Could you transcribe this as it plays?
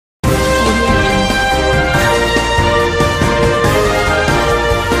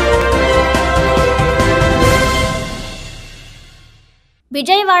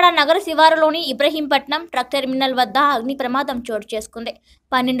విజయవాడ నగర శివారులోని Ibrahimpatnam truck terminal వద్ద అగ్ని ప్రమాదం చోటు చేసుకుంది.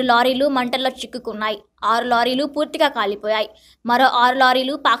 12 లారీలు మంటల్లో చిక్కుకున్నాయి. 6 లారీలు పూర్తిగా కాలిపోయాయి. మరో 6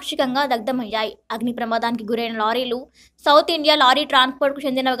 లారీలు పాక్షికంగా దగ్ధమయ్యాయి. అగ్ని ప్రమాదానికి గురైన లారీలు సౌత్ ఇండియా లారీ ట్రాన్స్పోర్ట్కు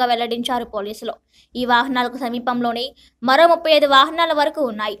చెందినవిగా వెల్లడించారు పోలీసులు. ఈ వాహనాలకు సమీపంలోనే మరో 35 వాహనాల వరకు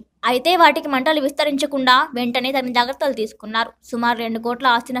ఉన్నాయి. అయితే వాటికి మంటలు విస్తరించకుండా వెంటనే తగిన జాగ్రత్తలు తీసుకున్నారు. సుమారు 2 కోట్ల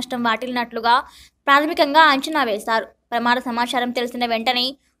ఆస్తి నష్టం వాటిల్లినట్లుగా ప్రాథమికంగా అంచనా వేశారు. ప్రమాద సమాచారం తెలిసిన వెంటనే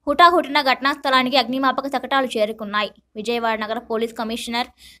హుటాహుటిన ఘటనా స్థలానికి అగ్నిమాపక శకటాలు చేరుకున్నాయి. విజయవాడ నగర పోలీస్ కమిషనర్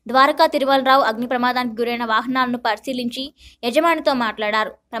ద్వారకా తిరుమలరావు అగ్ని ప్రమాదానికి గురైన వాహనాలను పరిశీలించి యజమానితో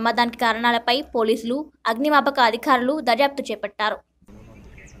మాట్లాడారు. ప్రమాదానికి కారణాలపై పోలీసులు, అగ్నిమాపక అధికారులు దర్యాప్తు చేపట్టారు.